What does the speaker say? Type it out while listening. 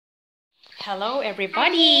Hello,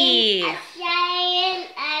 everybody.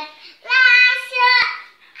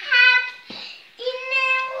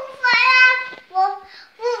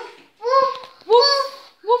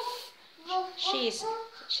 She's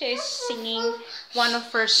singing one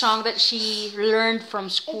of her songs that she learned from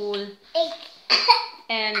school,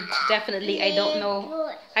 and definitely I don't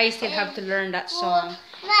know. I still have to learn that song.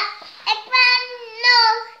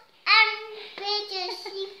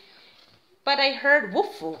 But I heard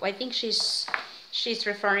woof woof. I think she's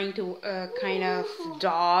referring to a kind of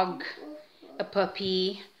dog, a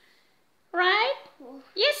puppy, right?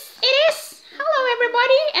 Yes, it is. Hello,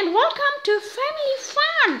 everybody, and welcome to Family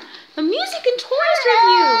Fun, the music and toys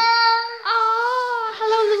review. Oh,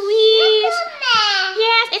 hello, Louise.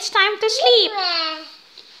 Yes, it's time to sleep.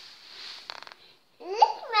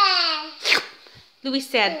 Louise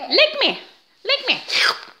said, "Lick me, lick me,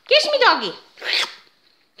 kiss me, doggy."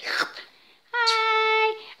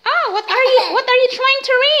 Hi. Oh, what are you trying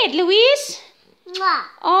to read, Louise?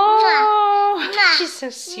 Oh, she's so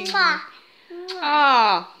sweet.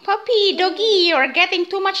 Oh, puppy, doggy, you're getting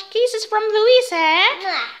too much kisses from Louise, eh?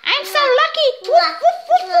 I'm so lucky. Woof, woof,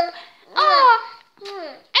 woof, woof. Oh,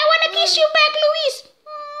 I want to kiss you back, Louise.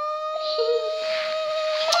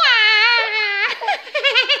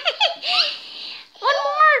 One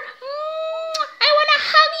more. I want to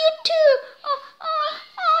hug you too.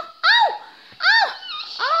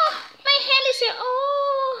 My hand is here.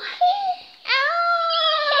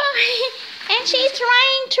 And she's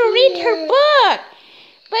trying to read her book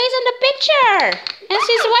based on the picture. And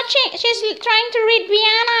she's trying to read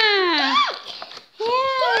Vienna.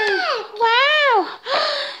 Yeah. Wow.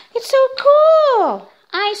 It's so cool.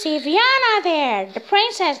 I see Vienna there, the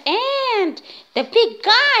princess and the big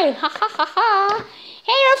guy. Ha ha ha ha.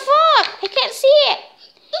 Hey, your foot. I can't see it.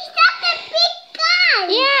 Is that the big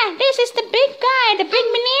guy? Yeah, this is the big guy, the big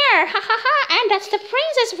meneer. Ha ha ha. And that's the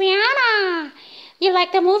princess Vienna. You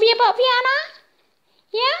like the movie about Vienna?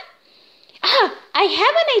 Yeah? Ah, I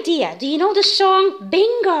have an idea. Do you know the song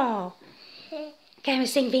Bingo? Can we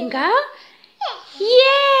sing Bingo?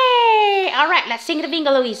 Yay! All right, let's sing the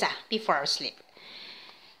Bingo, Louisa, before our sleep.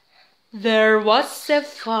 There was a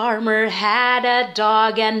farmer had a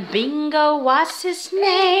dog, and Bingo was his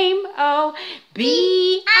name. Oh,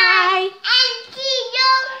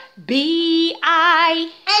 B-I-N-G-O,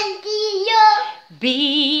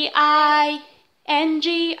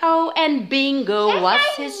 B-I-N-G-O, and Bingo was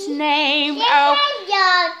his name. Oh,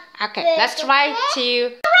 okay, let's try to.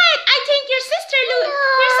 All right, I think your sister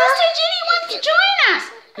Ginny wants to join us.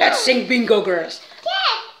 Let's sing Bingo, girls.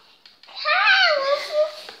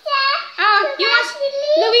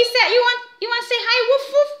 Louisa, you want to say hi, woof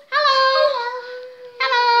woof? Hello.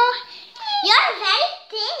 Hello. You're very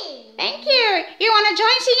big. Thank you. You want to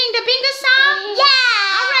join singing the Bingo song?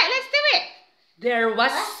 Yeah. All right, let's do it. There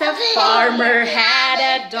was a farmer had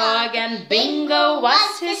a dog, and Bingo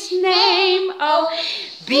was his name. Oh,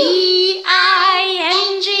 B-I-N-G-O,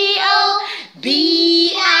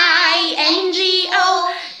 B-I-N-G-O,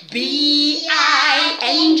 B-I-N-G-O,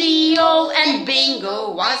 and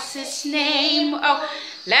Bingo was his name. Oh,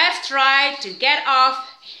 let's try to get off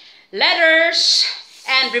letters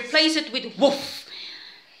and replace it with woof.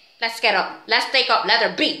 Let's take up letter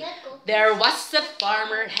B. There was a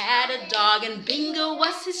farmer had a dog, and Bingo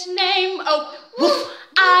was his name. Oh, woof,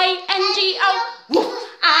 I-N-G-O, woof,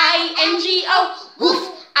 I-N-G-O,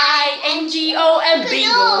 woof, I-N-G-O, and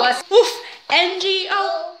Bingo was woof,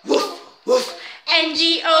 N-G-O, woof, woof,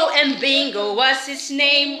 N-G-O, and Bingo was his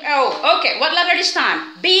name. Oh, okay, what letter this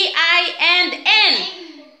time? B-I-N-N.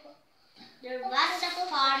 There was a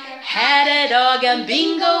farmer Had a dog, and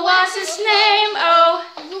Bingo was his name. Oh,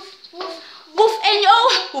 woof,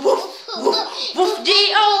 N-O, woof, woof, woof,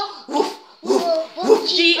 G-O, woof, woof, woof,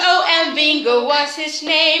 G-O, and Bingo was his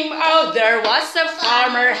name. Oh, there was a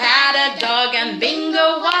farmer had a dog, and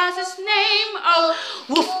Bingo was his name. Oh,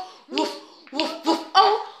 woof, woof, woof, woof,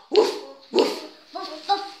 oh, woof, woof.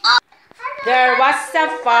 There was a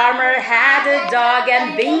farmer had a dog,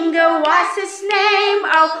 and Bingo was his name.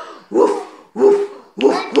 Oh, woof, woof,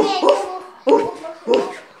 woof, woof, woof,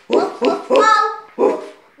 woof, woof, woof, woof,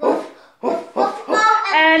 woof.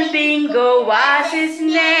 And Bingo was his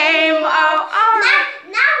name. Oh, all right.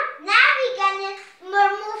 Now we're gonna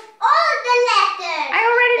remove all the letters. I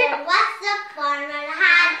already did. There was a farmer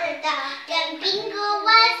had a dog, and Bingo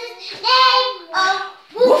was his name. Oh,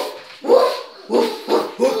 woof, woof, woof,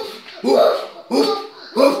 woof, woof,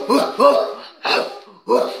 woof, woof,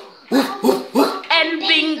 woof, woof, woof. And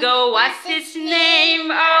Bingo was his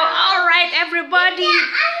name. Oh, all right, everybody.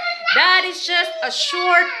 That is just a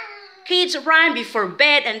short kids rhyme before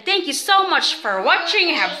bed. And thank you so much for watching.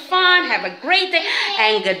 Have fun, have a great day,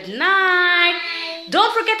 and good night.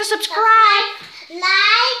 Don't forget to subscribe,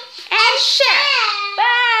 like, and share.